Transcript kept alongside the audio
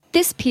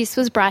This piece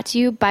was brought to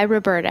you by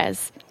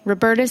Roberta's,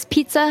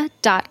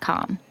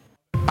 robertaspizza.com.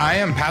 I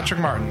am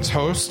Patrick Martins,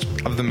 host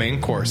of The Main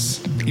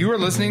Course. You are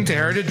listening to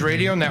Heritage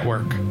Radio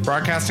Network,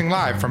 broadcasting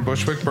live from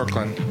Bushwick,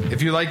 Brooklyn.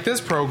 If you like this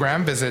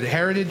program, visit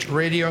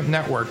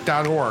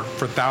heritageradionetwork.org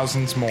for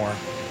thousands more.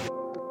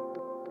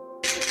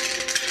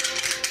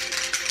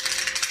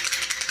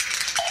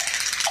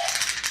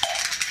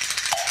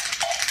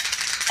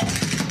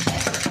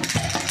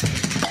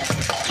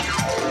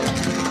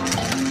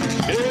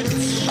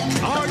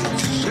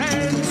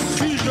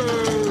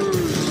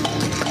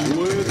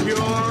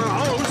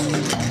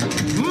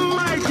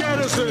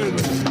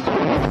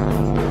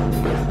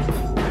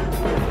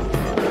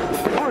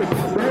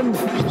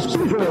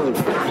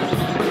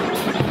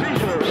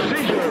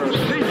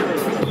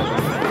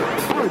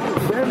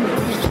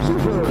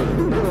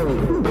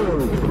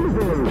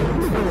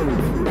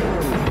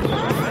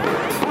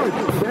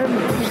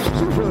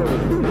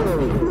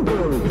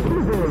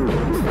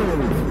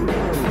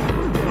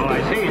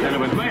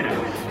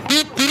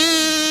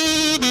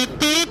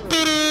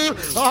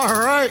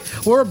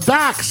 We're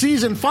back,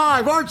 season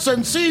 5, Arts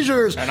and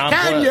Seizures. And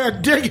Can you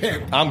dig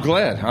it? I'm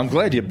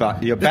glad you're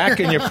back. You're back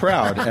and you're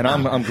proud, and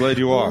I'm glad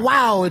you are.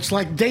 Wow, it's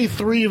like day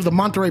 3 of the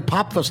Monterey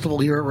Pop Festival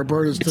here at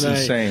Roberta's today.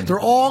 It's insane. They're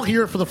all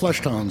here for the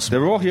Fleshtones.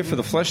 They're all here for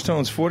the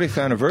Fleshtones'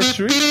 40th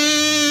anniversary.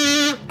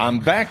 I'm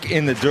back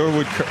in the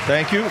Durwood.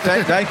 Thank you.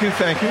 Thank you.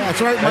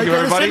 That's right, Mike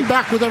Edison,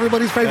 back with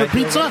everybody's favorite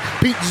pizza,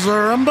 Pete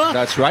Zaremba.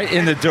 That's right,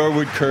 in the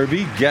Durwood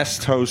Kirby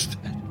guest host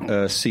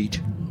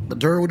seat. The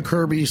Durwood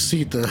Kirby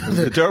seat,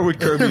 the Durwood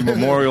Kirby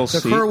Memorial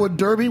the seat. The Kerwood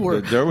Derby.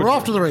 We're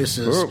off to the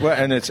races.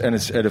 And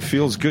it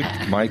feels good,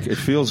 Mike. It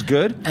feels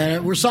good.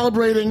 And we're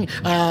celebrating,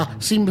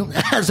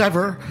 as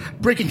ever,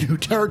 breaking new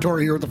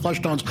territory here at the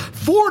Fleshtones.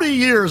 40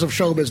 years of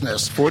show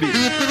business. 40.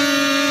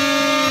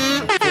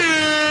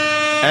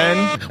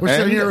 And we're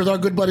sitting here with our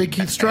good buddy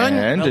Keith Strang.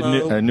 And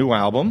a new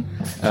album.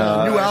 New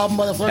album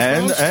by the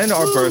Fleshtones. And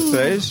our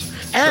birthdays.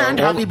 And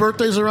happy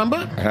birthday,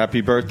 Zaremba.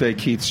 Happy birthday,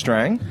 Keith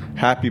Strang.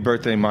 Happy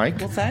birthday, Mike.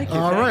 Well, thank you.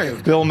 All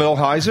right. Bill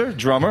Millhiser,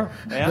 drummer.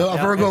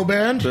 Virgo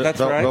Band. That's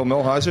right. Bill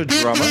Millhiser,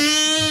 drummer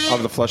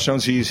of the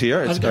Fleshtones. He's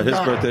here. His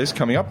birthday's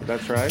coming up.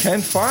 That's right.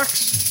 Ken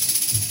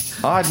Fox,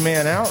 odd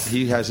man out.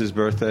 He has his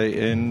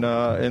birthday in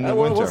the winter.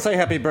 We'll say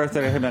happy birthday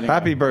to him anyway.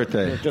 Happy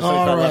birthday. Just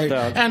all right.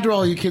 And to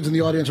all you kids in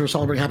the audience who are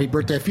celebrating happy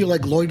birthday, I feel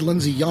like Lloyd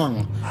Lindsay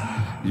Young.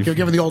 You're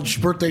giving the old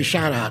birthday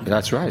shout out.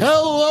 That's right.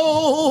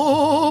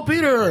 Hello,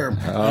 Peter.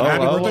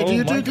 Happy birthday to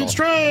you too, Keith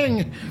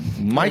Strang.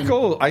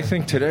 Michael, I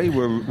think today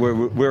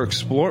we're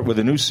exploring with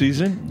a new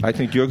season. I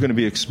think you're going to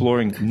be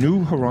exploring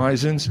new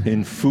horizons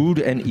in food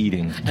and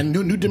eating, and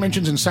new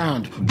dimensions in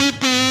sound. There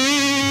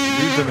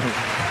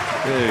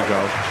you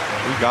go.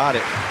 We got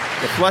it.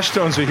 The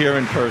Fleshtones are here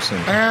in person,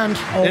 and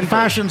old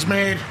fashions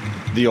made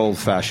the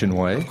old-fashioned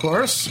way, of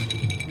course.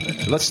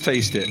 Let's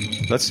taste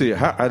it. Let's see.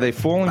 Are they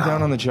falling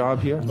down on the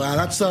job here? Well,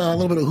 that's a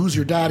little bit of Who's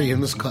Your Daddy in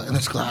this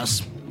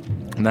class.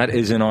 And that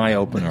is an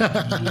eye-opener,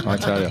 I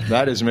tell you.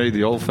 That is made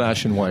the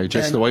old-fashioned way,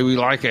 just the way we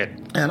like it.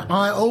 An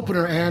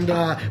eye-opener, and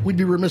we'd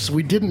be remiss if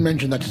we didn't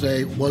mention that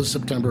today was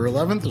September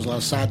 11th. There's a lot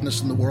of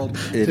sadness in the world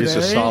today. It is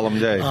a solemn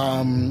day.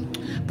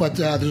 But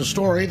there's a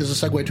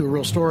segue to a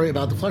real story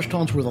about the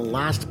Fleshtones were the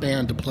last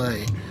band to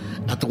play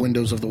at the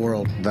Windows of the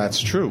World. That's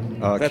true.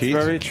 That's Keith,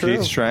 very true.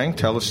 Keith Strang,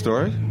 tell a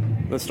story.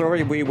 The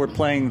story, we were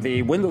playing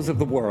the Windows of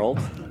the World.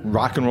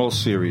 Rock and roll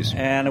series.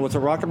 And it was a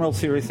rock and roll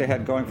series they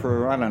had going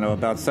for, I don't know,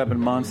 about 7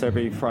 months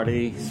every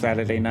Friday,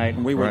 Saturday night.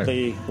 And we were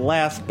the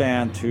last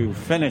band to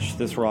finish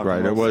this rock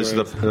and roll series. It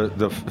was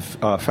the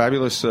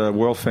fabulous,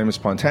 world-famous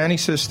Pontani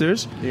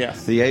Sisters.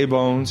 Yes. The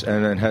A-Bones,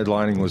 and then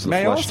headlining was the Fleshtones.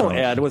 May I also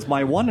add, it was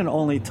my one and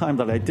only time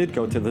that I did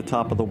go to the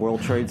top of the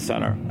World Trade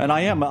Center. And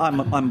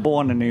I'm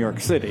born in New York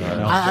City. You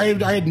know? I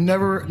had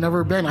never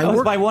been. That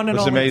was my one and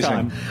only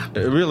time.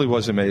 It really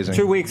was amazing.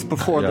 2 weeks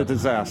before the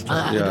disaster.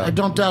 I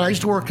don't doubt. I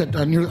used to work at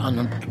on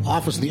an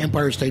office in the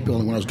Empire State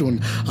Building when I was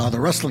doing the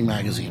wrestling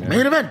magazine.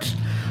 Main Event,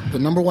 the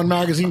 #1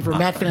 magazine for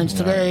Mat fans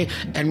today,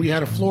 and we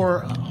had a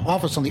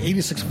office on the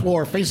 86th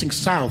floor facing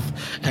south,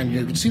 and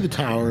you could see the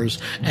towers,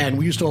 and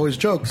we used to always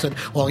joke, said,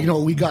 well, you know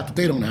what we got that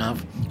they don't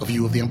have? A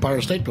view of the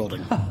Empire State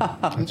Building.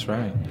 That's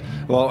right.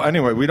 Well,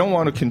 anyway, we don't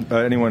want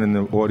anyone in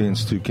the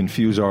audience to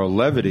confuse our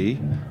levity,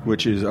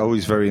 which is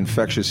always very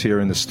infectious here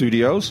in the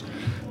studios,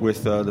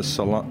 with the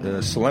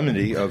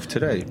solemnity of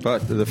today.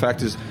 But the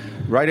fact is,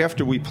 right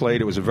after we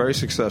played, it was a very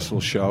successful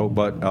show,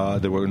 but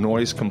there were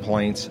noise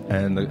complaints,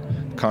 and the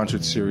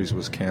concert series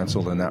was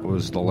canceled, and that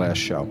was the last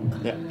show.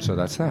 Yeah. So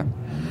that's that.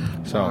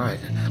 So, all right.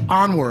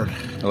 Onward.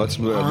 Let's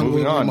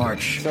moving on.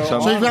 March.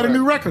 So you've got a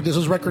new record. This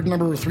is record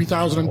number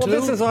 3002. Well,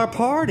 this is our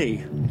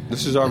party.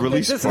 This is our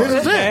release This party.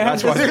 is it, man.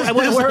 That's why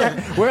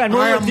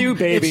we're with you,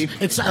 baby.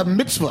 It's a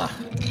mitzvah.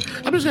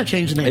 I'm just going to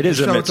change the name. It is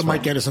a mitzvah. To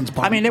Mike Edison's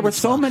party. I mean, there were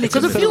so many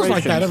because it feels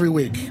like that every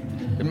week.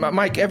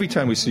 Mike, every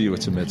time we see you,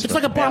 it's a mitzvah. It's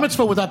like a bar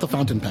mitzvah without the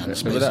fountain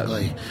pens,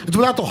 basically. It's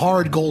without the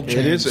hard gold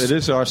chains. It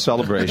is our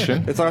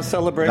celebration. It's our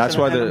celebration. That's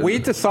why we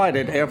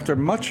decided, after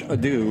much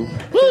ado,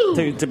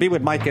 to be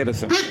with Mike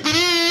Edison.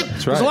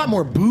 That's There's a right. lot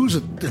more booze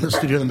in the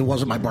studio than there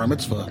was at my bar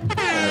mitzvah.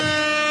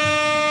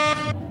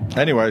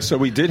 Anyway, so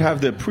we did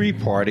have the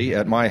pre-party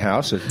at my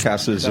house at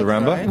Casa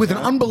Zaremba. right. With an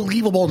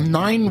unbelievable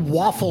 9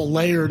 waffle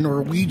layer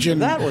Norwegian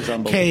That was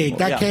unbelievable. cake.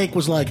 That Yeah. cake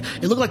was like,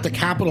 it looked like the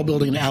Capitol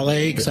building in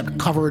L.A., except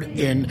covered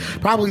in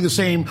probably the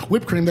same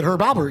whipped cream that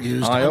Herb Albert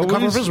used on the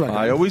cover of his record.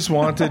 I always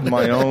wanted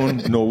my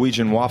own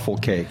Norwegian waffle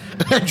cake.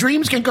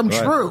 Dreams can come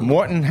Right. true.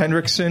 Morton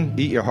Henriksen,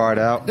 eat your heart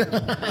out.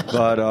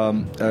 But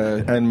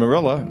and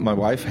Marilla, my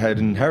wife, had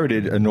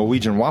inherited a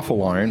Norwegian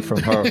waffle iron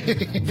from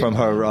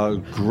her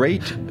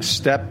great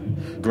step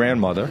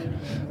grandmother,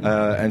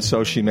 and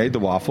so she made the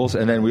waffles.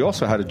 And then we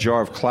also had a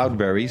jar of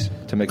cloudberries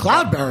to make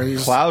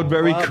Cloudberries?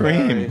 cloudberry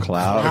cream, Cloudberries.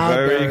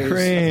 cloudberry Cloudberries.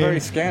 cream. Very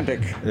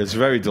Scandic. It's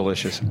very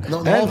delicious. The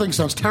whole thing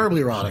sounds terribly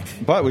erotic.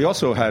 But we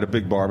also had a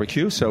big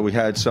barbecue, so we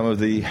had some of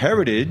the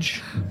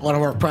Heritage One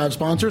of our proud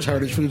sponsors,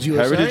 Heritage Foods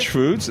USA. Heritage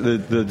Foods, the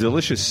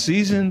delicious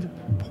seasoned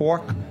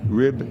pork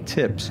rib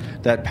tips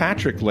that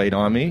Patrick laid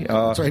on me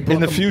right, in brought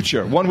the them-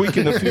 future. 1 week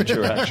in the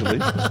future, actually.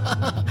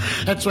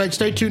 That's right.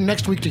 Stay tuned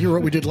next week to hear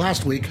what we did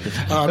last week.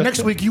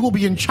 Next week, you will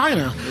be in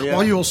China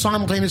while you will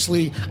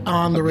simultaneously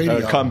on the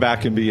radio. Come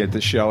back and be at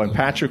the show, and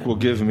Patrick will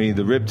give me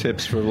the rib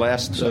tips for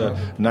last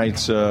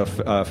night's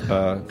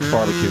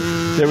barbecue.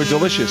 They were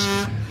delicious.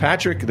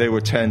 Patrick, they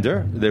were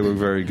tender. They were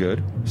very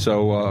good.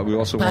 So we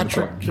also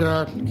Patrick,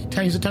 want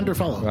to he's a tender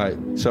fellow. right.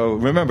 So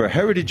remember,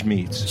 Heritage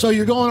Meats. So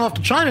you're going off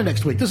to China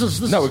next week. This No,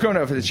 is we're going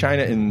over to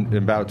China in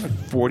about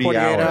 48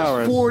 hours.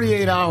 hours.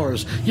 48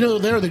 hours. You know,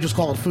 there they just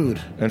call it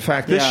food. In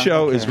fact, this Yeah,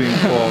 show okay. is being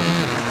called.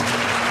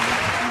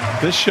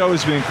 This show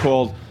is being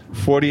called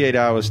 48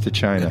 Hours to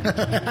China.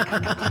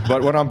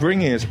 But what I'm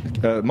bringing is,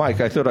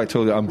 Mike, I thought I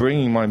told you, I'm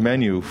bringing my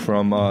menu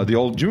from the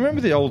old. Do you remember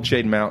the old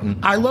Jade Mountain?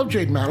 I love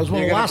Jade Mountain. It was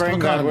one You're of the going last to bring of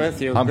a that kind.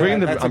 with you. I'm bringing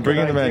That's a the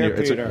good menu.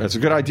 idea, Peter. It's a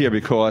good idea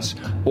because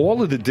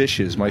all of the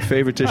dishes, my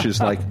favorite dishes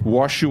like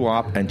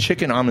washuap and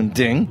chicken almond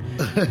ding,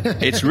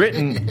 it's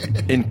written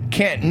in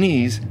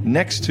Cantonese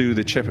next to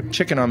the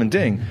chicken almond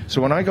ding.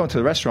 So when I go into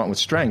the restaurant with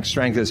Strang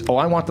says, "Oh,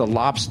 I want the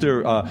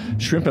lobster,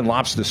 shrimp and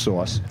lobster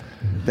sauce."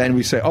 Then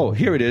we say, "Oh,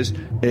 here it is.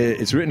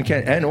 It's written in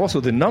Cantonese, and also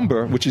the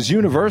number, which is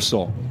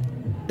universal."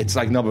 It's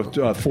like number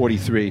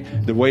 43.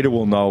 The waiter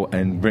will know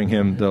and bring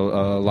him the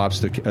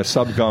lobster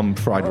sub gum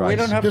fried rice. We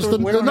don't have Just to.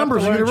 the we don't have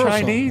numbers to are learn universal.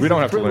 Chinese. We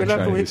don't have to learn We don't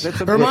Chinese.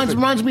 that's a It reminds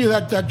perfect- me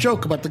of that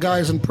joke about the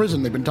guys in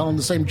prison. They've been telling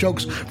the same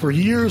jokes for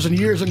years and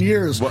years and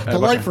years. What- The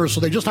what- lifers,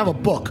 so they just have a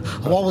book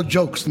of all the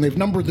jokes, and they've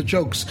numbered the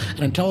jokes.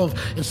 And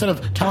instead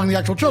of telling the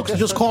actual jokes, they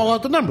just call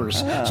out the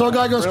numbers. So a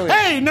guy goes, brilliant.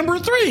 "Hey, number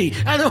 3,"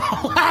 and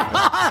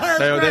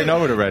They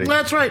know it already.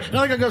 That's right.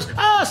 Another guy goes,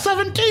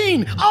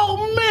 17.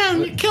 Oh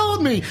man, you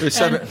killed me. It's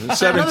And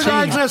another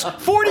guy 17. says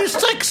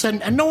 46,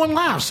 and no one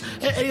laughs.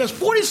 And he goes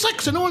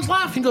 46, and no one's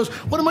laughing. He goes,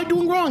 "What am I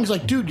doing wrong?" He's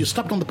like, "Dude, you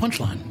stepped on the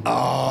punchline."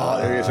 Oh,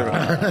 there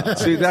it is.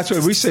 See, that's why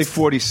we say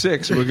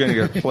 46. We're going to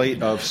get a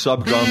plate of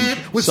sub gum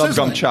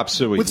sizzling. chop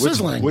suey With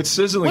sizzling. With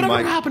sizzling, Whatever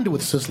Mike. happened to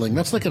with sizzling?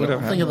 That's like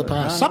a thing of the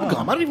past. Subgum.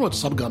 I don't even know what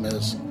subgum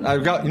is.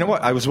 You know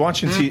what? I was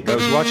watching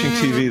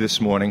TV this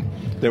morning.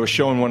 They were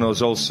showing one of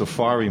those old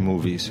safari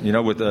movies. You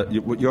know, with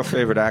your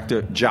favorite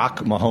actor,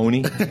 Jock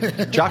Mahoney.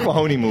 Jock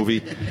Mahoney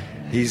movie.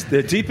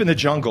 They're deep in the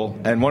jungle,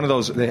 and one of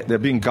those they're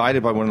being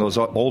guided by one of those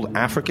old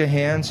Africa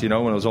hands. You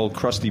know, one of those old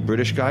crusty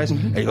British guys.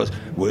 And he goes,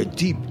 "We're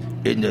deep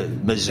in the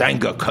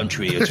Mazanga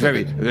country. It's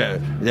very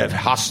they're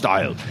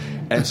hostile."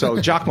 And so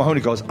Jock Mahoney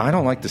goes, "I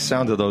don't like the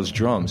sound of those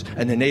drums."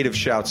 And the native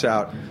shouts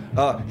out,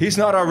 "He's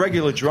not our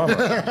regular drummer."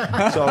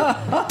 So.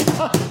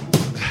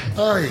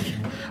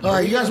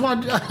 You guys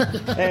want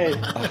Hey,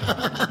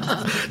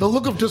 the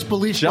look of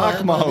disbelief Jock by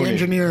the Mahoney.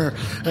 engineer?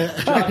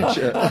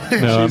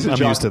 No,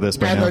 I'm used to this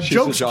by And now. the She's a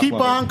jokes Jock keep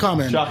Mahoney. on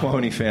coming. Jock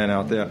Mahoney fan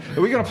out there.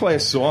 Are we going to play a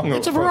song?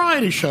 It's a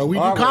variety show. We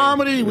do All right.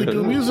 comedy, we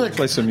do music.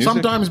 Play some music?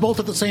 Sometimes both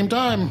at the same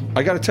time.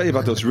 I got to tell you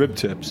about those rib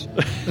tips.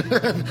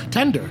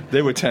 Tender.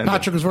 They were tender.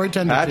 Patrick was very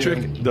tender. to you.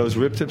 Patrick, those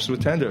rib tips were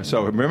tender.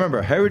 So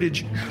remember,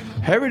 Heritage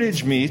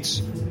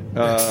Meats.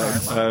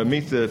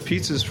 Meet the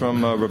pizzas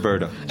from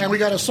Roberta. And we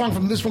got a song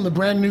from the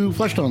brand new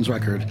Fleshtones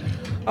record.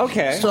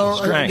 okay. So,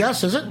 Strength.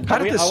 yes, is it? How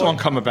did this I song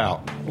would- come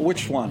about?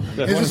 Which one?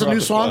 Is this a new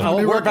song from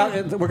the new We're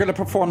record? going to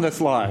perform this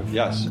live.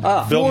 Yes.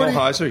 Bill 40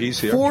 Milheiser, he's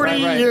here.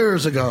 40 Right.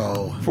 years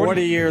ago,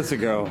 40 years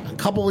ago. a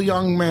couple of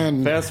young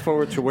men Fast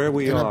forward to where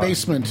we in are. a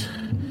basement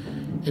in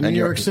And New you're-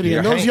 York City. you're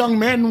And those hang- young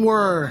men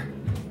were...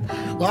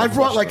 Well, I have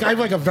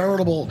like a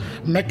veritable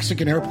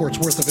Mexican airport's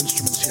worth of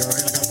instruments here. I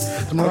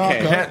got the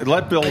maraca. Okay,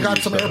 let Bill I got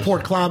use some those.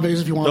 airport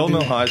claves if you want Bill to do.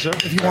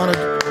 Milheiser. If you want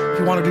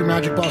to do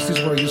Magic Bus, these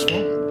are very useful.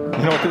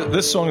 You know what?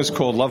 This song is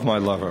called Love My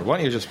Lover. Why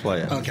don't you just play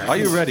it? Okay. Are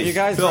you ready? You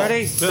guys Bill,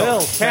 ready?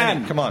 Bill,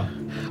 Ken. Come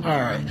on. All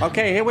right.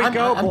 Okay, here we I'm-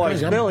 go, I'm boys.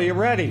 crazy. I'm- Bill, you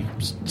ready?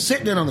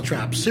 Sitting in on the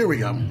traps. Here we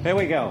go. Here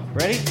we go.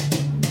 Ready?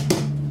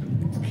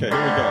 Okay, here we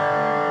go.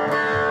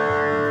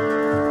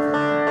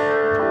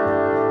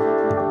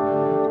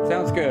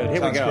 Sounds good. Here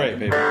Sounds we go. great,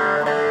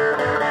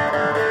 baby.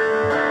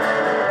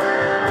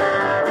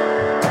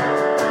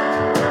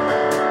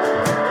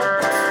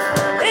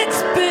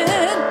 It's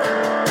been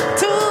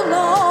too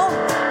long,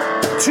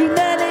 too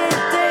many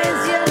days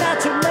you're not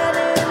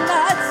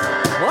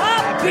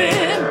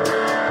been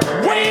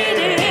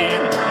waiting.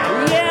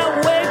 Yeah,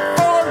 wait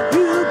for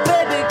you,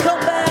 baby.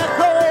 Come back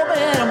home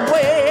and I'm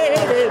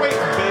waiting.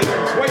 Waiting, baby.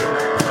 Waiting.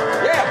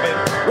 Yeah,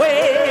 baby.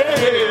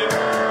 Waiting.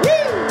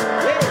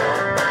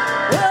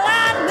 Well,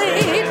 I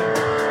need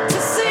to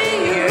see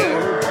you.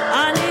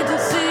 I need to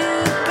see you,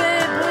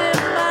 babe,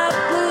 with my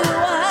blue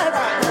eyes.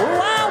 Oh,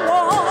 I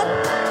want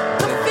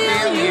to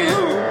feel you.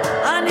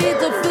 I need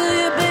to feel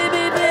you,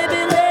 baby, baby,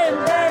 laying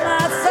by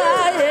my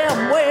side. Yeah,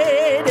 I'm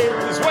waiting.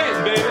 Just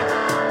waiting, baby.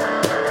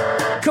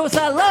 'Cause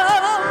I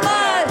love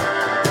my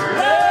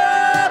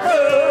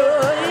lover,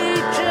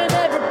 each and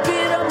every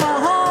beat of my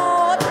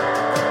heart.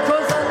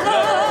 'Cause I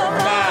love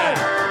my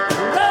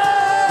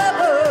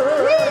lover,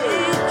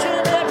 each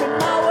and every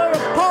mile we're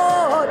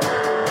apart.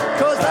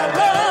 'Cause I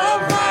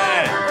love my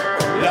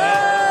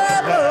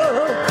lover,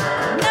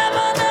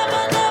 never,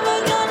 never, never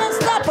gonna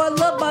stop. I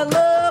love my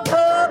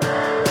lover,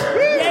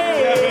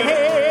 yeah.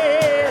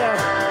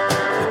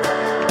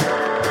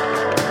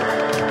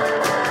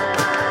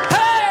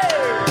 Hey!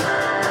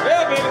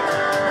 Yeah, baby.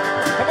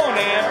 Come on,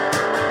 man.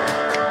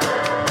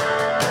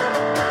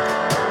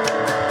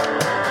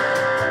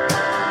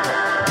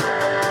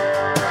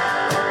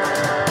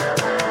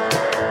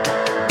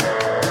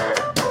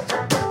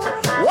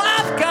 Well,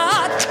 I've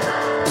got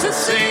to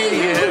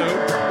see you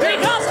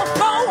because a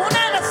phone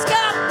and a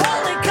Skype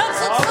only comes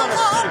to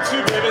someone. see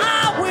you too, baby. I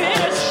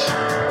wish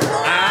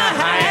I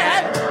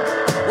had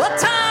a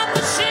time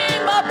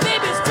machine, my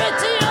baby, straight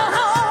to your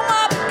home.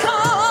 I'm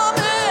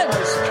coming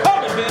It's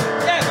coming, baby.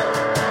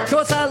 Yeah.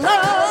 'cause I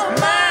love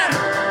my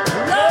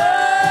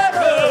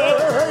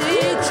lover,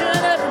 each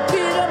and every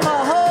beat of my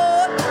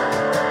heart.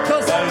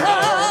 'Cause I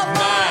love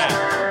my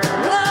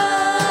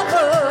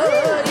lover,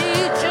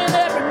 each and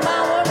every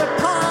mile we're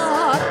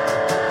apart.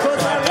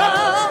 'Cause I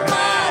love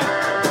my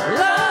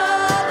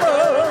lover,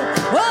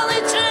 well,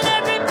 each and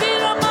every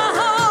beat of my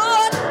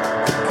heart.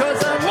 'Cause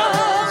I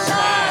love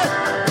my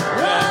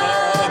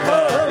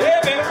lover, Yeah,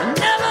 baby.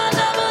 never,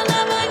 never,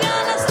 never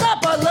gonna stop.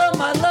 I love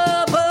my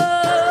lover,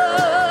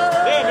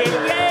 Yeah, baby.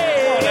 Come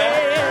on,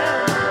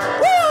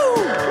 yeah. Woo!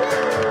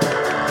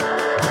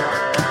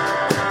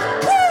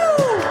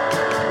 Woo!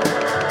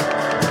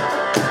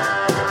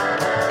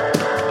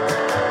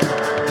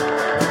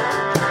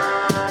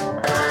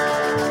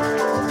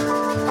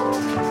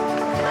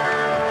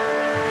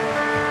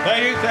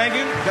 Thank you, thank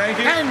you, thank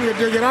you. Can you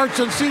dig it? Arts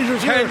and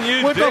Seizures here Can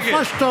you with the dig it?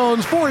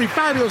 Fleshtones. 40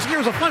 fabulous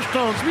years of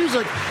Fleshtones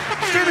music.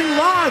 Streaming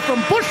live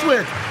from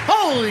Bushwick.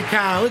 Holy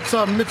cow, it's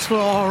a mitzvah,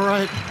 all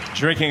right.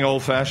 Drinking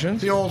old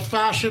fashions. The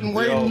old-fashioned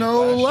way, The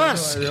no old-fashioned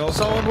less. way, the old-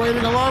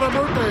 Celebrating a lot of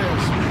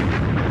birthdays.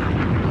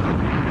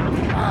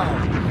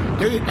 Wow.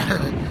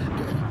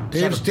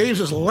 Dave's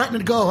just letting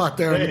it go out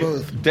there in the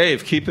booth.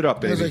 Dave, keep it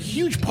up, There's a baby.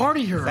 huge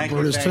party here at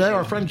Brutus today.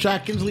 Our friend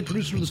Jack Kinsley,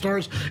 producer of the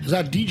Stars, is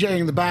out DJing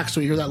in the back, so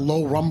you hear that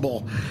low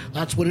rumble.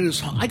 That's what it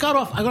is. I got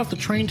off the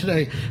train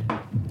today,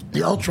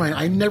 the L train.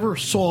 I never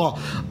saw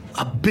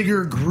a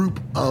bigger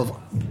group of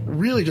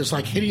really just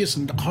like hideous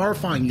and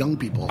horrifying young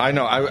people. I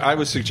know. I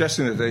was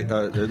suggesting that they,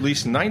 at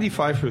least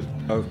 95%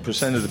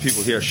 of the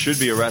people here should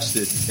be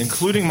arrested,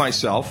 including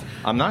myself.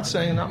 I'm not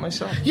saying not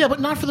myself. Yeah, but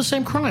not for the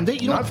same crime.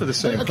 Not for the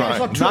same crime. I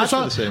Not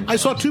for the same I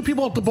saw two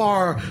people at the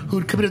bar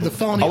who'd committed the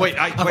felony. Oh wait,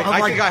 I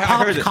think I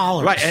heard it.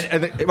 Collars.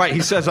 Right, right.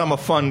 He says I'm a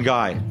fun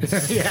guy.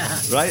 Yeah.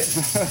 Right?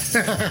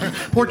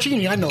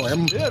 Porcini, I know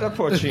him. Yeah, that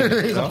poor Gene.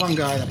 He's a fun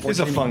guy. that He's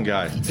a Porcini. fun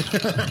guy.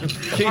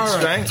 Keith All right.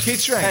 Strang. Keith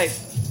Strang. Hey,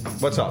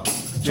 what's up?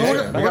 So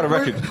I got a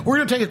record. We're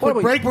going to take a quick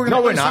break. We're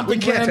No, gonna we're play not. We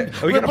something can't. grand.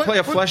 Are we We're going to play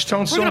a we're- Flesh Tone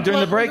we're song gonna during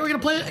the break? We're going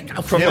to play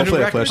a From Yeah, the new play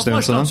a record? Flesh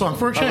Tone song. song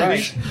for a change.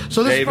 right.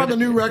 So this is from David, the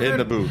new record. in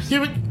the booth.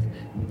 Give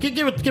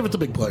it the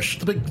big push.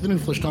 The new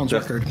Flesh Tones The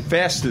record.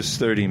 fastest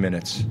 30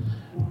 minutes.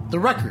 The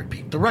record,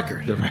 Pete. The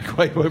record. The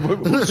record.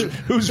 Wait.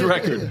 Whose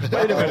record? Wait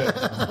a minute.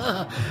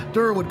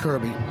 Durwood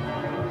Kirby.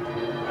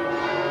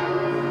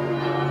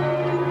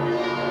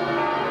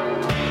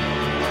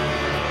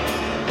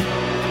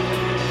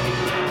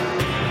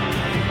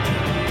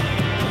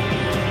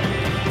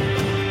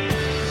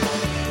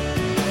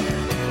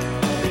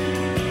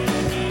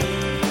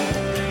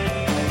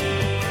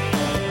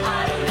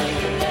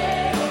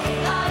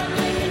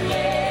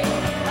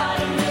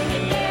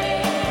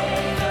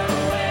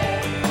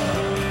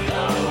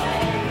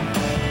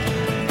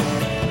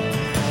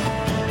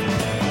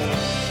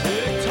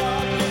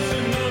 TikTok is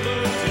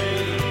another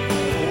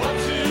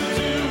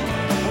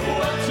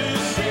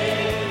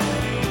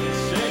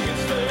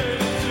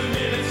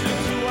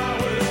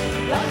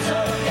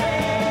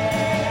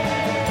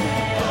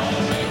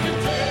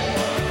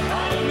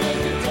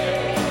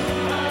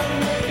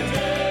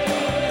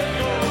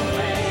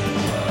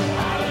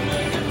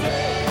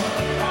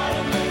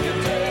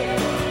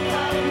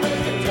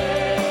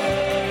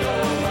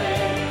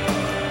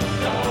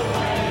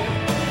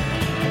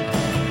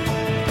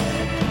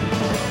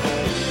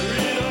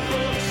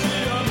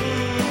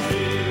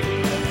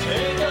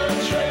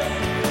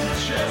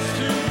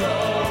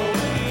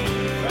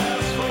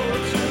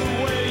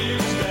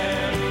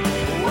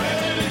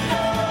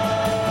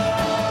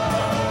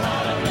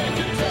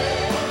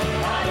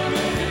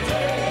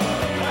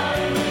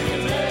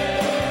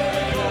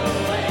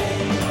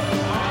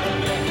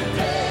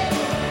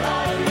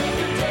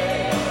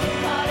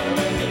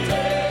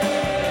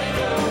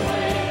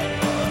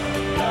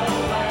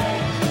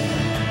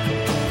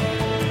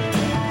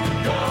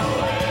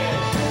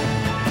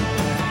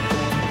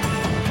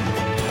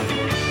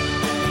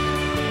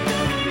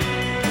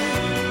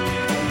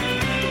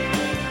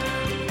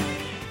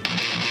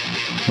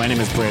My name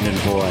is Brandon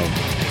Hoy,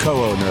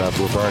 co-owner of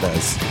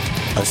Roberta's,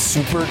 a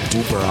super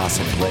duper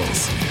awesome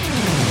place.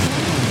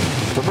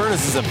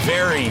 Roberta's is a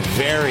very,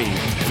 very,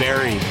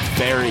 very,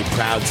 very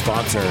proud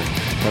sponsor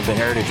of the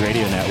Heritage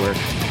Radio Network.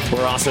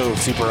 We're also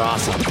super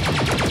awesome.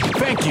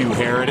 Thank you,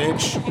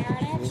 Heritage.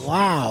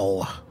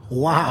 Wow.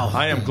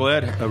 I am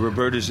glad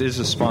Roberta's is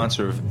a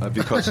sponsor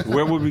because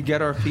where would we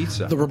get our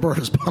pizza? The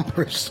Roberta's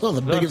bumper is still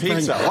the biggest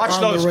pizza. thing Watch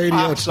on those the radio.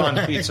 pops on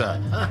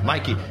pizza.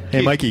 Mikey.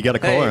 Hey, Mikey, you got a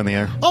caller on the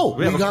air. Oh,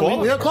 We have a call?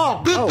 We have a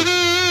call.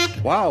 Oh,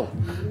 wow.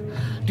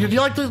 Do you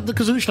like the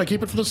kazoo? Should I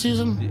keep it for the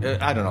season?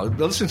 I don't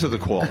know. Listen to the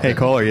call. Hey,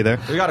 caller, you there?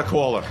 We got a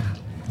caller.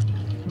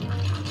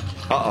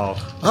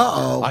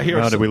 I hear.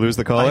 Did we lose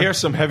the caller? I hear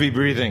some heavy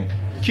breathing.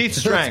 Keith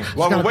Strang.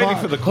 While we're waiting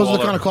for the Those caller, are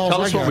the kind of calls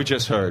tell I us what get. we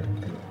just heard.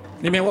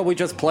 You mean what we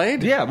just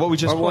played? Yeah, what we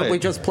just or played. what we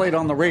just played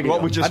on the radio.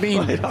 What we just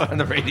played on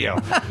the radio.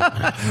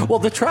 Well,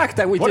 the track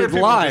that we What did if it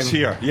was live. just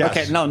here? Yes.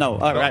 Okay, no.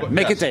 All right, but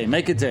Make yes.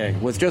 a day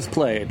was just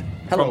played.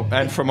 Hello.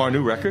 And from our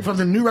new record? From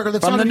the new record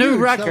that's From the on new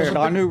huge. That was record, a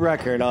our big- new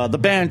record, the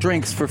band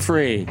Drinks for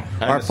Free,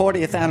 our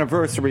 40th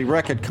anniversary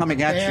record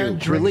coming at Band you,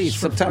 Drinks released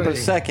for September Free.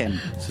 2nd.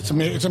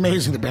 It's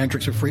amazing the band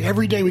drinks are free.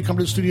 Every day we come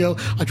to the studio,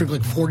 I drink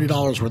like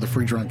 $40 worth of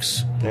free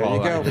drinks. There Well,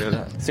 you I hear go.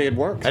 that. See, it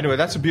worked. Anyway,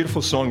 that's a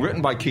beautiful song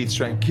written by Keith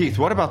Strang. Keith,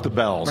 what about the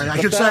bells? Right, I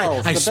The should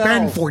bells, say I the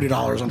spend bells.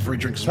 $40 on free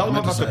drinks. is Tell what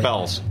them I meant about to the say.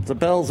 bells. The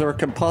bells are a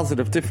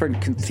composite of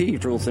different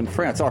cathedrals in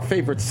France. Our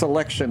favorite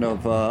selection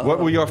of. What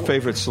were your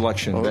favorite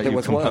selection? that There you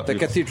was what? The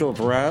Cathedral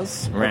of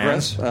Rheims.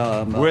 Rans.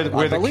 I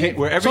believe.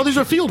 Where every So these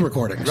are field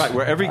recordings. right,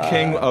 where every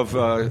king of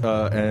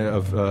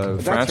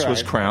France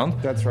was right.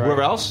 crowned. That's right.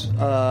 Where else?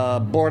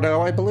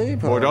 Bordeaux, I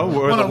believe. Bordeaux,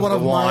 where One the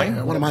of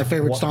wine. my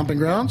favorite stomping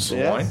grounds.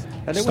 Yeah. Wine.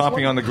 And it was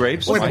Stomping one- on the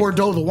grapes. Wait, Mike.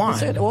 Bordeaux the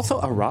Is it wine. also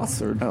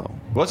Arras or no?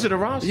 Was it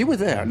Arras? You were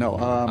there. No.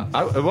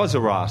 It was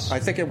Arras. I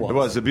think it was. It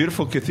was the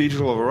beautiful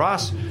Cathedral of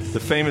Arras, the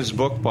famous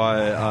book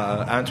by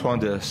Antoine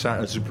de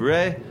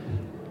Saint-Exupéry,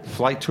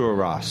 Flight to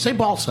Arras. Say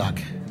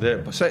Balzac.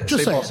 Just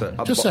say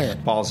Balzac. Just say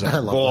it. Balzac. I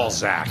love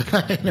Balzac.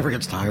 that. It never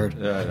gets tired.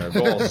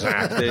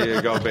 Balzac. There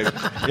you go, baby.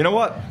 You know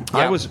what?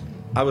 Yeah.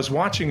 I was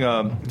watching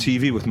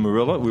TV with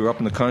Marilla. We were up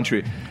in the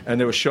country, and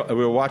we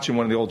were watching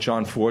one of the old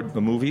John Ford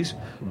movies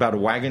about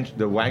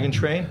the wagon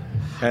train,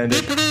 and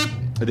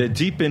they're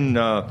deep in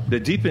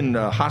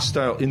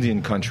hostile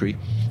Indian country.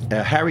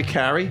 Harry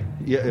Carey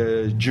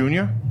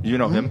Jr., you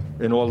know him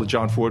in all the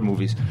John Ford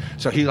movies.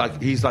 So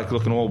he's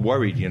looking all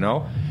worried, you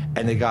know.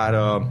 And they got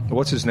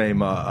what's his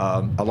name,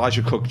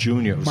 Elijah Cook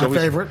Jr. My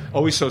favorite.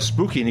 Always so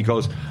spooky, and he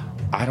goes,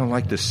 "I don't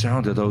like the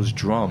sound of those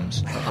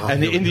drums."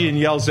 And the Indian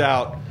yells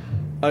out,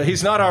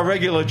 "He's not our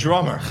regular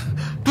drummer."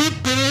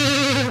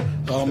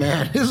 Oh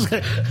man, I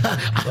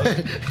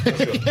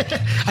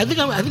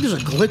think there's a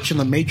glitch in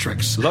the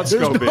Matrix. Let's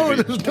go,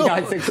 baby. Yeah,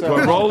 I think so.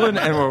 We're rolling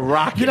and we're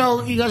rocking. You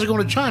know, you guys are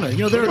going to China.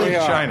 You know, We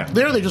are. China.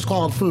 There they just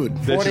call it food.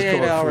 They just 48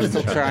 call it hours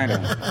food. to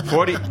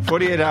China.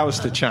 48 hours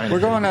to China. We're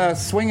going to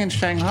swing in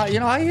Shanghai. You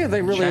know, I hear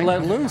they really Shanghai?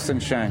 let loose in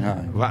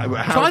Shanghai.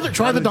 Try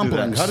the do that?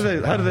 dumplings. How do they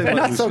They're let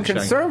not loose so in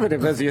Shanghai?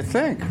 conservative as you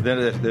think.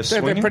 They're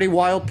swinging? They're pretty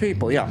wild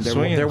people. Yeah,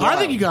 Swinging. they're I wild.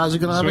 think you guys are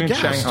going to have a Swing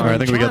guest. Shanghai. All right, I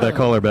think we got that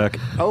caller back.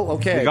 Oh,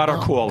 okay. We got our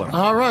caller.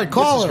 All right,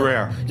 caller. This is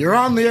rare. You're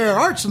on the air.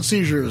 Arts and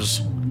Seizures.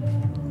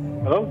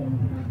 Hello?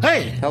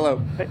 Hey, Hello.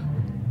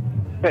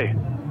 Hey,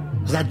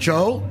 is that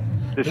Joe?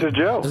 this is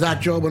Joe. Is that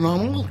Joe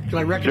Bonomo? Can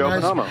I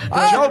recognize? Bonomo.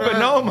 Joe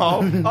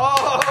Bonomo.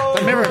 Oh,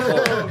 The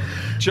miracle.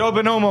 Joe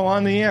Bonomo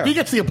on the air. He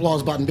gets the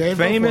applause button, Dave.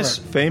 Go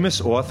for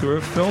Famous author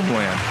of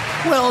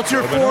Filmland. it. Well, it's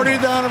your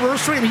 40th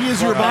anniversary, and he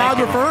is your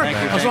biographer.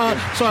 Thank you.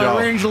 So I Joe.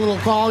 arranged a little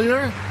call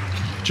here.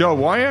 Joe,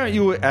 why aren't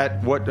you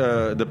at what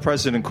the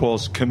president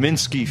calls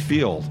Kaminsky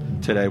Field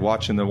today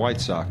watching the White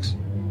Sox?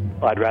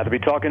 I'd rather be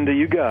talking to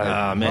you guys.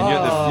 Ah, man,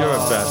 you're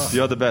the best.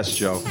 You're the best,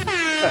 Joe.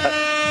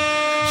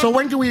 So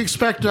when can we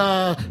expect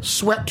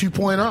Sweat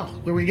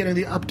 2.0? Where are we getting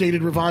the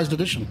updated, revised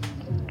edition?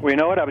 Well, you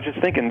know what? I was just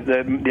thinking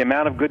the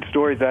amount of good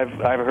stories I've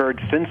heard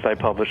since I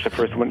published the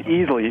first one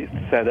easily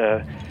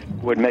said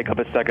would make up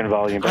a second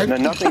volume, but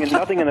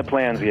nothing in the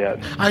plans yet.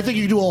 I think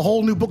you do a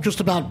whole new book just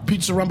about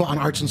Pizza Rumba on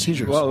Arts and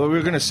Seizures. Well, we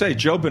were going to say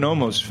Joe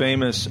Bonomo's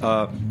famous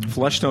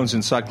Fleshstones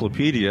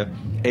Encyclopedia,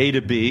 A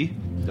to B,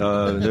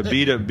 the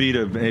B to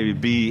maybe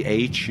B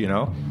H, you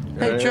know.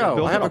 Hey, Joe,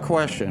 build I it have a up.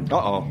 question.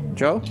 Uh-oh.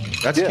 Joe?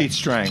 That's Yeah. Keith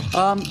Strang.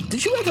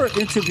 Did you ever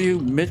interview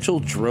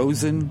Mitchell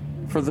Drozen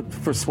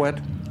for Sweat?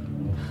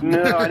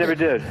 No, I never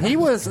did. He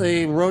was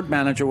a road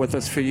manager with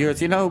us for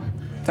years. You know,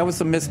 that was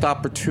a missed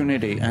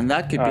opportunity, and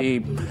that could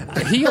be.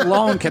 He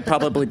alone could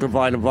probably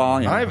provide a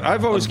volume.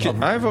 I've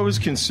always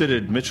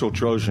considered Mitchell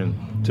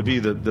Trojan to be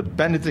the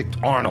Benedict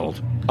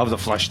Arnold of the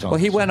Fleshtones. Well,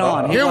 he went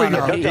on. Here we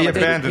go. He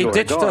abandoned He it.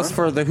 ditched us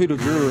for the Hoodoo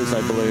Gurus,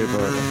 I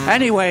believe.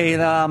 Anyway,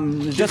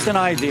 just an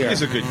idea.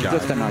 He's a good guy.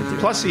 Just an idea.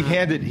 Plus, he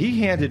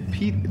handed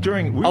Pete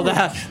during.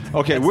 That's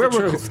we're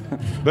the truth.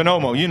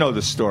 Bonomo, you know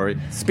the story.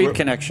 Speed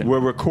Connection. We're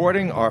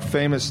recording our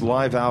famous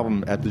live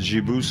album at the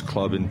Gibousse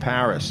Club in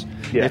Paris.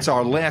 Yeah. It's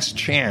our last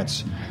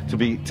chance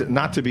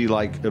not to be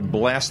like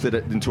blasted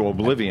into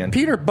oblivion.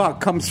 Peter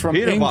Buck comes from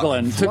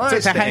England to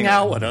hang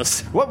out with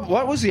us.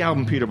 What was the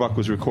album Peter Buck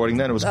was recording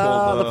then? It was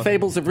called The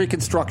Fables of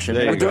Reconstruction.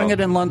 There We're you doing go. it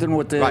in London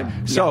with the. Right.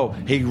 So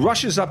he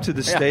rushes up to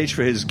the stage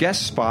for his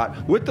guest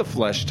spot with the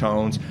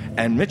Fleshtones,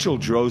 and Mitchell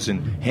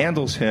Drozen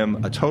handles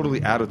him a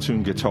totally out of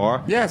tune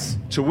guitar. Yes.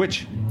 To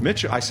which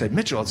I said,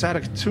 Mitchell, it's out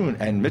of tune,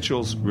 and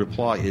Mitchell's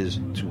reply is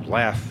to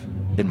laugh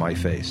in my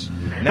face.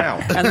 Now,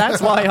 and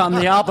that's why on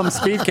the album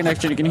Speed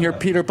Connection you can hear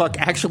Peter Buck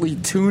actually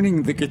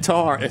tuning the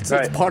guitar. It's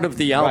part of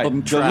the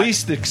album track. The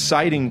least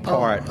exciting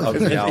part of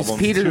the album.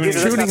 Peter That's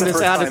not tuning the this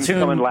first out time of tune.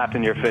 Someone laughed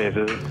in your face,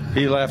 is it?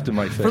 He laughed in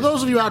my face. For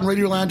those of you out in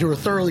Radioland who are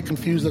thoroughly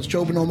confused, that's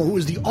Joe Bonomo, who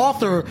is the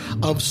author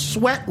of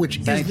Sweat, which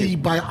is the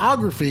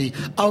biography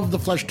of the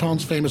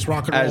Fleshtones' famous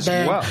rock and roll As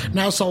band, well.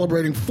 now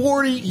celebrating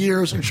 40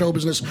 years in show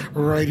business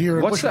right here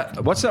in What's Bushwick.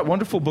 that? What's that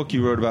wonderful book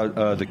you wrote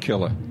about The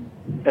Killer?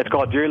 It's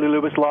called Jerry Lee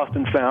Lewis Lost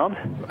and Found.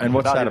 And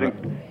what's that his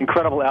about?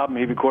 Incredible album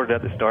he recorded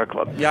at the Star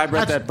Club. Yeah, I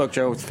read that book,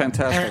 Joe. It's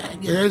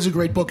fantastic. It is a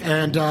great book,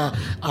 and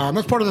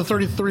that's part of the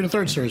 33 and a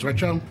third series, right,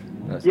 Joe?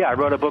 Yeah, I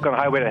wrote a book on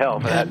Highway to Hell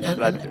for that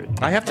series.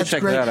 I have to That's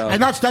check great. that out.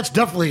 And that's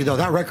definitely, though,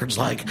 that record's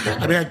like,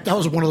 I mean, that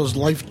was one of those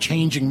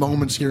life-changing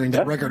moments hearing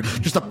that record.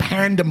 Just the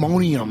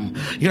pandemonium,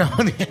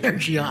 and the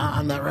energy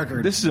on that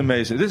record. This is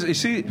amazing. You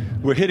see,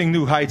 we're hitting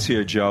new heights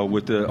here, Joe,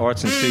 with the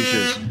arts and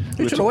seizures.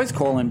 You should always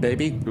call in,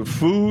 baby.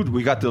 Food,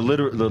 we got the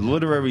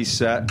literary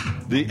set,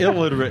 the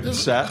illiterate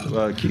set,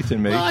 Keith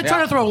and me. Well, I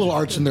try to throw a little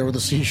arts in there with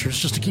the seizures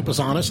just to keep us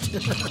honest.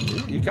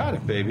 You got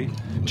it, baby.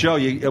 Joe,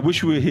 I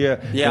wish we were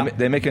here. Yeah.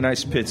 They make a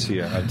nice pits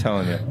here, I'm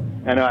telling you.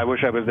 I know, I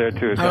wish I was there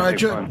too. It's All gonna right,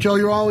 be fun. Joe,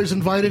 you're always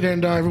invited,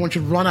 and everyone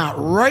should run out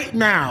right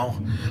now.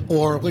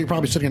 Or you're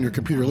probably sitting on your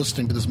computer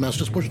listening to this mess.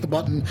 Just push the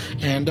button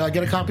and get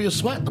a copy of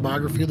Sweat, the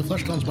biography of the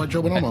Fleshtones by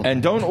Joe Bonomo.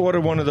 And don't order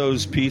one of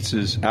those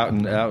pizzas out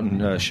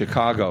in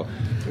Chicago.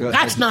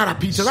 That's not a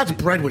pizza. That's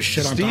bread with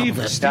shit on top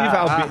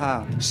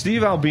of it.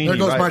 Steve Albini. There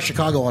goes right? my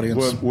Chicago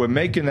audience. We're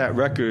making that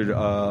record,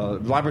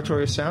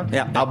 Laboratory of Sound.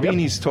 Yeah.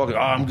 Albini's talking,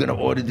 I'm going to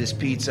order this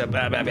pizza,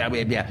 blah, blah, blah,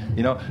 blah,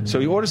 blah.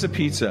 So he orders the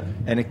pizza,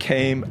 and it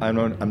came,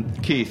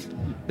 Keith,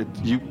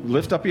 you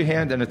lift up your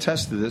hand and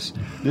attest to this.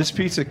 This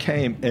pizza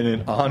came in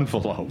an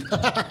envelope,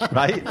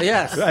 right?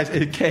 Yes. Right.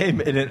 It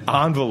came in an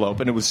envelope,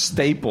 and it was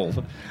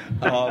stapled.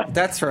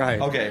 That's right.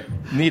 Okay.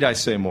 Need I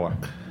say more?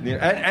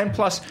 And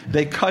plus,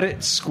 they cut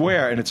it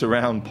square, and it's a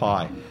round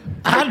pie.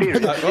 Peter,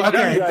 did you guys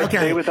Okay.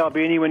 stay with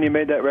Albini when you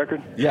made that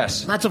record?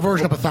 Yes. That's a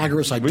version of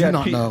Pythagoras I We do had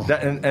not know.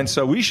 and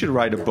so we should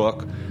write a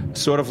book,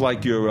 sort of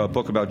like your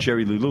book about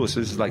Jerry Lee Lewis.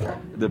 This is like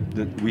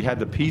we had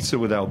the pizza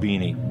with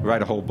Albini.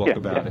 Write a whole book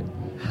about it.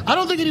 I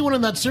don't think anyone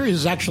in that series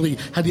has actually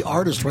had the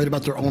artist write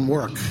about their own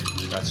work.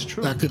 That's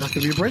true. That could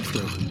be a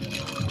breakthrough.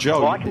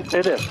 Joe, Well, I can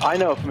say this. I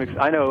know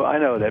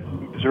that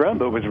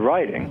Zaremba was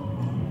writing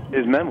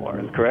his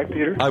memoirs, correct,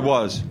 Peter? I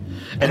was.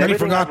 And then he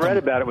everything forgot I've read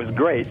them. about it was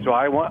great. So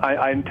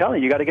I'm telling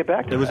you, you got to get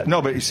back to It was that.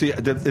 no, but you see,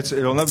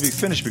 it'll never be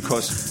finished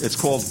because it's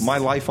called My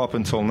Life Up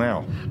Until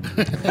Now.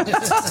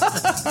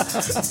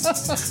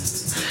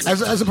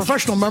 As a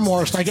professional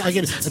memoirist, I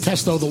can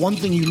attest, though, the one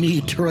thing you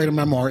need to write a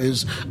memoir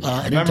is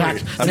an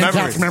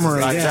intact memory.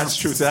 Right, Yeah. that's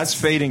true. That's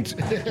fading.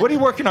 What are you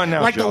working on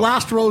now, Like Joe? the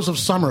last rose of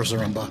summer,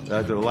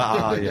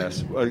 Zaremba.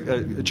 Yes.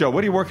 Joe,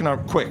 what are you working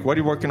on? Quick, what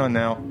are you working on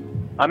now?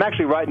 I'm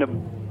actually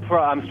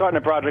I'm starting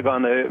a project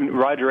on the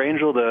Roger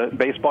Angel, the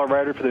baseball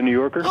writer for the New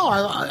Yorker. Oh,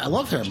 I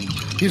love him.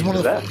 He's one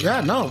of the. Yeah,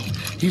 no,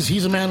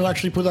 he's a man who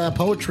actually put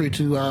poetry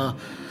to.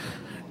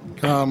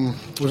 There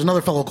was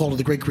another fellow called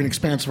The Great Green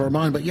Expanse of Our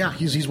Mind, but yeah,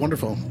 he's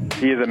wonderful.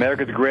 He is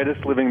America's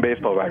greatest living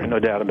baseball writer, no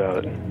doubt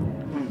about it.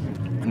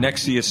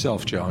 Next to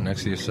yourself, Joe.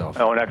 Next to yourself.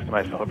 Oh, next to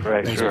myself,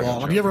 right? Baseball. Sure.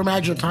 Have you ever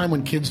imagined a time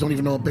when kids don't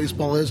even know what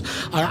baseball is?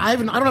 I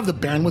don't have the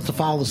bandwidth to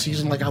follow the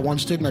season like I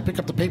once did, and I pick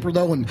up the paper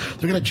though, and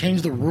they're going to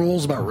change the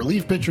rules about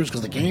relief pitchers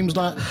because the game's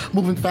not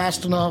moving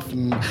fast enough,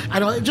 and I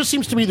don't. It just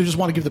seems to me they just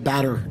want to give the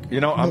batter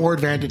more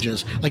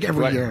advantages like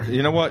every year.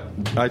 You know what?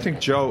 I think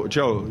Joe,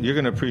 you're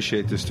going to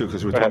appreciate this too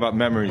because we're talking about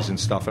memories and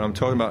stuff, and I'm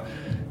talking about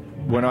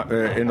when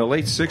in the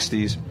late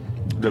 '60s.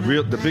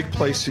 The big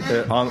place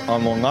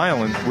on Long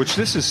Island, which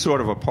this is sort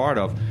of a part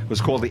of,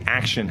 was called the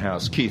Action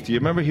House. Keith, do you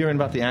remember hearing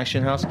about the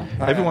Action House?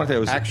 Everyone there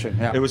was Action.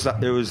 Yeah. It was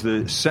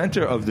the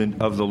center of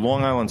the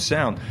Long Island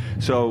Sound.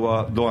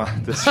 So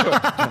that's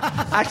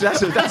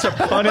a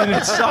pun in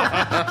itself.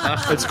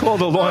 It's called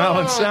the Long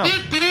Island Sound.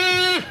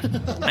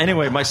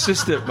 Anyway, my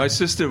sister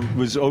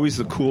was always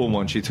the cool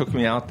one. She took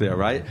me out there,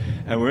 right?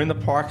 And we're in the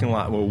parking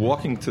lot. We're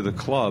walking to the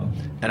club,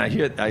 and I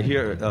hear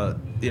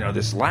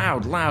this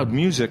loud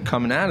music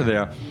coming out of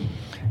there.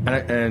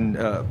 And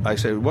I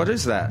said, what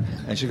is that?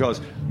 And she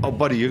goes, oh,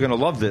 Buddy, you're going to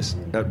love this.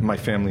 My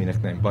family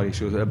nickname, Buddy.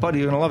 She goes, Buddy,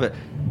 you're going to love it.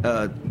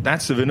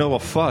 That's the vanilla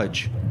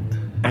fudge.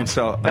 And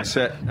so I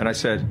said,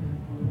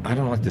 I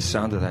don't like the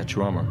sound of that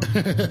drummer.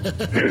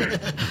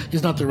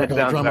 He's not the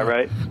regular drummer.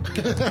 Right?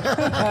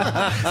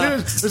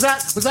 was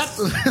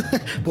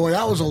that? Boy,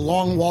 that was a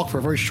long walk for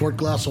a very short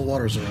glass of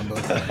water, Zaremba.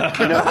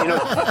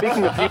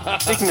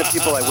 Speaking of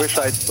people, I wish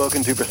I'd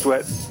spoken to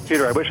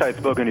Peter. I wish I had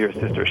spoken to your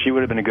sister. She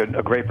would have been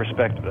a great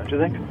perspective, don't you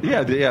think?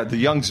 Yeah, the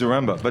young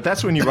Zaremba. But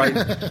that's when you write.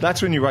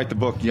 That's when you write the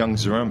book, Young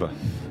Zaremba.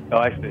 Oh,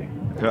 I see.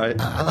 Right,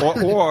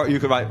 or you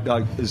could write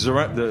like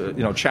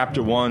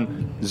chapter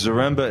 1,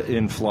 Zaremba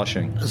in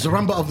Flushing.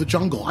 Zaremba of the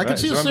Jungle. I can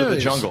see a Zaremba series. of the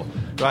Jungle.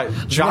 Right,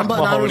 Jock Zaremba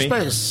in outer Mahoney.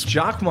 space.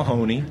 Jock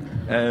Mahoney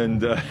and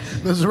the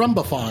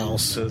Zaremba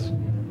Files.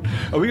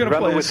 Are we going to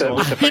play with this song?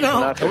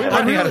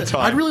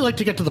 I'd really like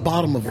to get to the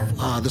bottom of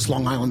this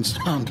Long Island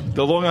Sound.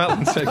 The Long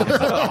Island segment.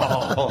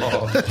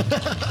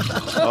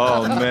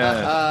 Oh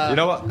man! You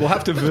know what? We'll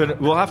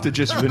have to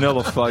just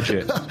vanilla fudge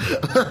it.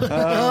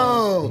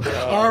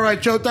 All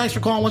right, Joe. Thanks for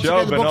calling once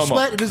again. The book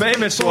Sweat. It is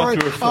famous the story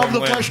author of the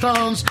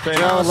Fleshtones.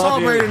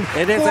 Celebrating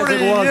It is 40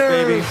 as it was, years.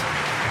 baby.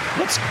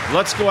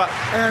 Let's go out.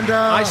 And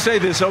I say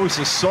there's always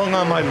a song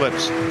on my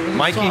lips,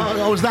 Mikey.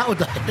 Is that what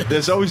that is?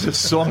 There's always a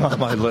song on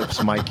my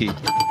lips, Mikey.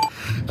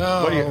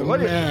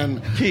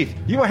 Man. Keith,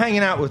 you were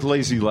hanging out with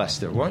Lazy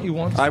Lester, weren't you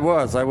once? I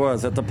was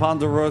at the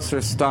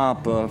Ponderosa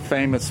Stomp, a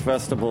famous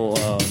festival,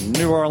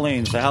 New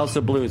Orleans, the House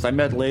of Blues. I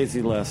met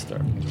Lazy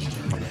Lester.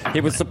 He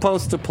was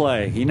supposed to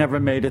play. He never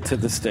made it to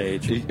the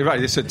stage.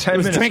 Right, they said 10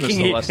 minutes.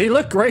 Drinking. He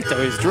looked great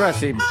though. He's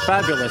dressed. He was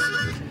fabulous.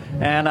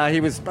 And he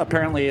was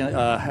apparently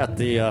at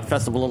the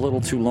festival a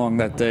little too long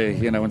that day,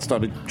 and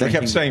started drinking. They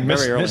kept saying,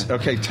 miss,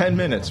 10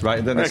 minutes, right?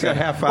 And then they said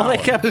half hour. Well,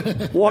 they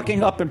kept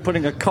walking up and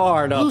putting a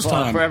card up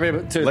for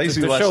everybody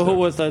to show who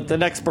was the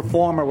next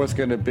performer was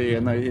going to be.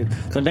 And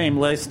the name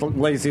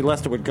Lazy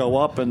Lester would go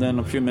up, and then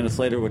a few minutes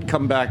later it would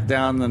come back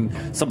down,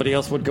 and somebody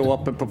else would go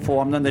up and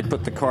perform. Then they'd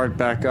put the card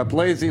back up.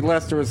 Lazy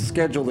Lester is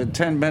scheduled in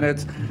 10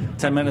 minutes.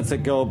 10 minutes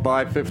that go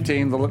by,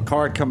 15, the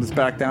card comes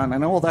back down.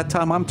 And all that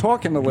time I'm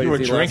talking to Lazy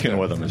Lester. You were drinking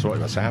with him is what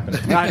was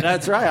happening.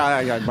 That's right.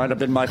 I might have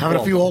been my Having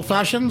fault. a few old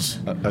fashions?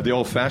 The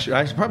old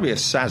fashioned. Probably a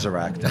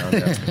Sazerac down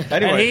there.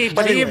 Anyway.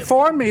 He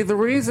informed me the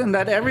reason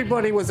that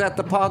everybody was at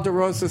the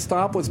Ponderosa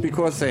Stomp was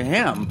because of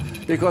him.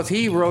 Because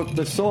he wrote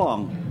the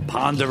song.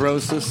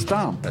 Ponderosa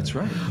Stomp. That's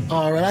right.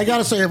 All right, I got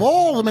to say, of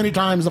all the many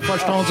times the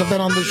Fleshtones have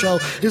been on the show,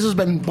 this has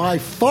been by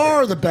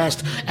far the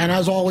best, and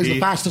as always, the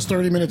fastest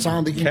 30 minutes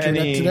on the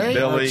internet today.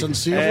 Billy,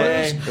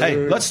 sincerely. Hey,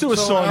 let's do a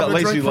song that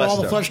Lazy Lester. For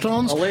all the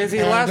Fleshtones.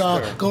 Lazy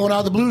Lester. Going out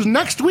of the blues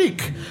next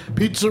week.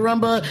 Pete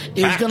Zaremba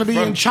is going to be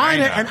in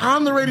China and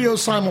on the radio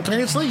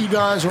simultaneously. You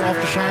guys are off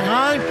to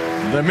Shanghai.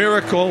 The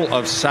miracle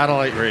of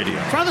satellite radio.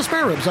 Try the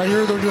spare ribs. I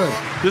hear they're good.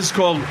 This is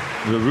called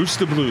The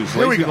Rooster Blues.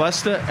 Here we Lazy go.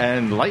 Lester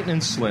and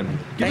Lightning Slim.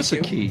 Give us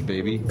a key,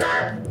 baby.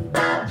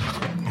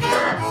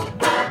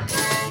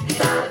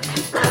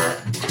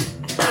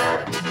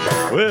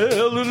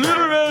 Well, the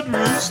little red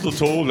rooster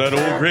told that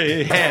old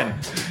gray hen,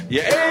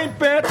 you ain't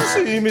been to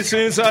see me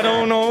since I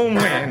don't know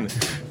when.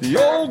 The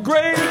old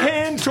gray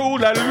hen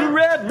told that little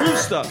red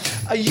rooster,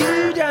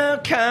 you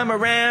don't come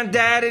around,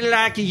 daddy,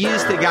 like you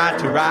used to. Got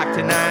to rock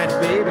tonight,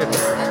 baby.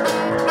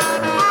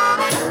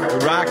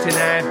 Rock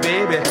tonight,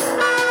 baby.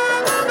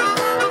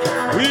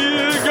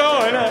 We're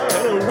going out,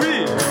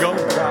 we're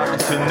gonna rock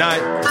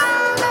tonight.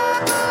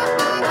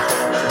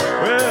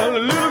 Well, the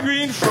little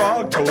green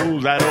frog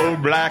told that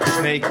old black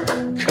snake,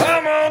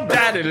 come on,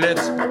 daddy,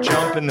 let's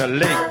jump in the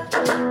lake.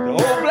 The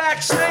old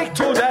black snake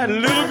told that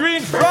little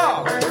green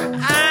frog,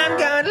 I'm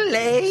gonna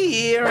lay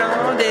here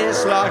on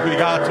this log. We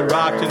got to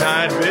rock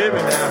tonight, baby,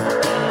 now.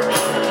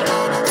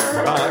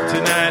 Rock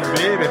tonight,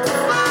 baby.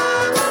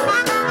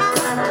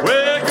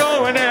 We're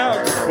going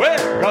out,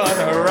 we're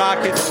gonna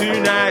rock it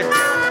tonight.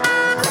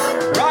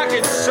 Rock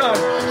it, son.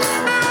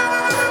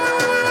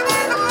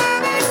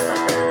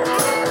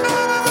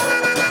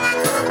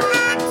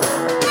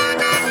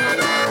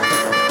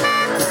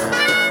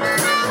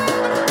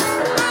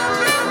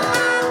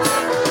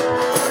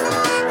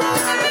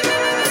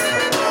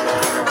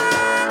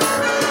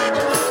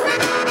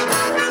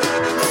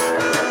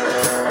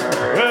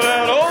 Well,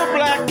 that old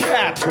black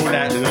cat told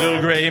that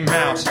little gray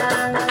mouse,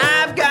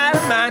 I've got a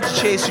mind to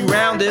chase you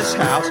around this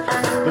house.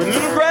 The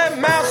little gray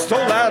mouse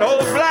told that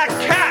old black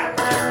cat,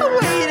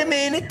 wait a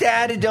minute,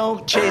 daddy,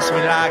 don't chase me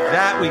like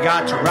that. We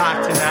got to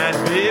rock tonight,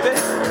 baby.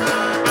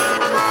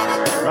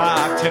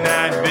 Rock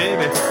tonight,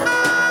 baby.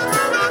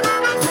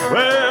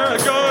 We're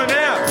going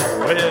out,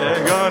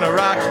 we're gonna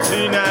rock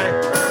tonight.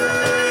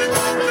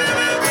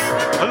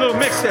 A little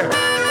mix there.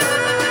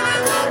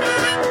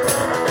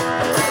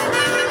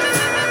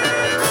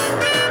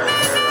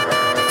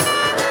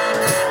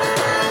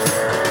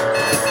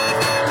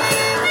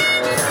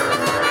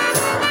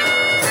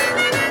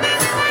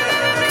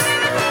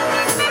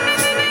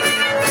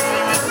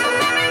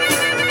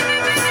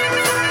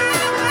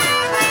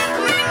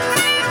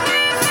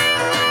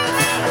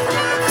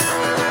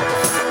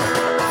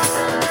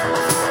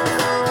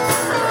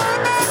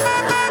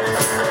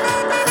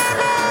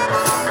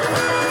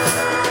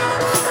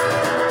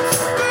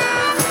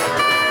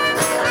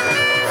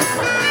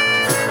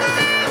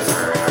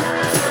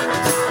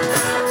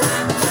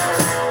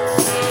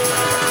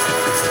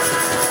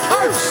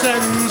 Arts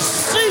and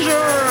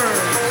Seizures.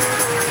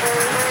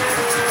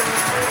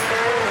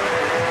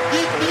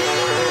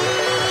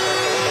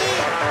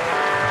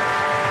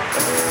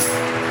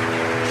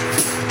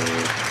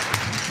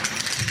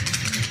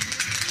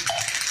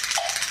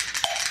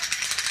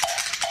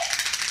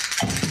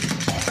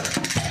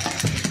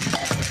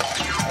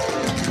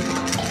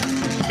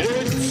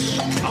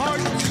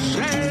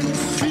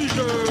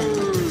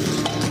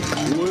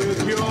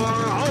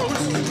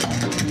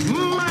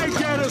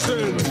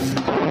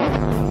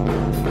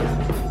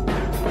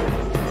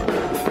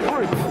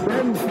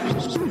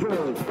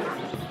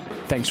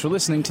 Thanks for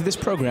listening to this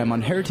program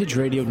on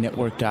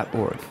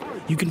heritageradionetwork.org.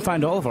 You can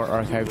find all of our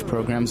archived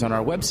programs on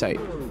our website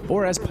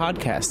or as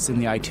podcasts in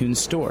the iTunes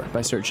Store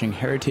by searching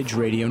Heritage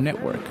Radio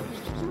Network.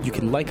 You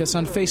can like us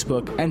on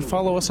Facebook and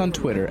follow us on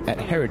Twitter at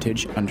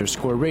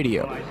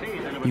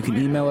heritage_radio. You can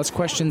email us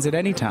questions at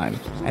any time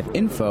at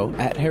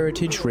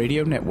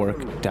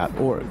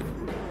info@heritageradionetwork.org.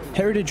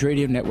 Heritage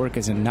Radio Network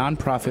is a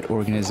non-profit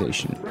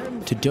organization.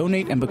 To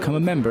donate and become a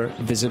member,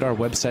 visit our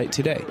website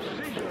today.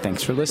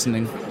 Thanks for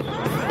listening.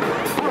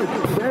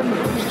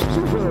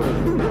 Super.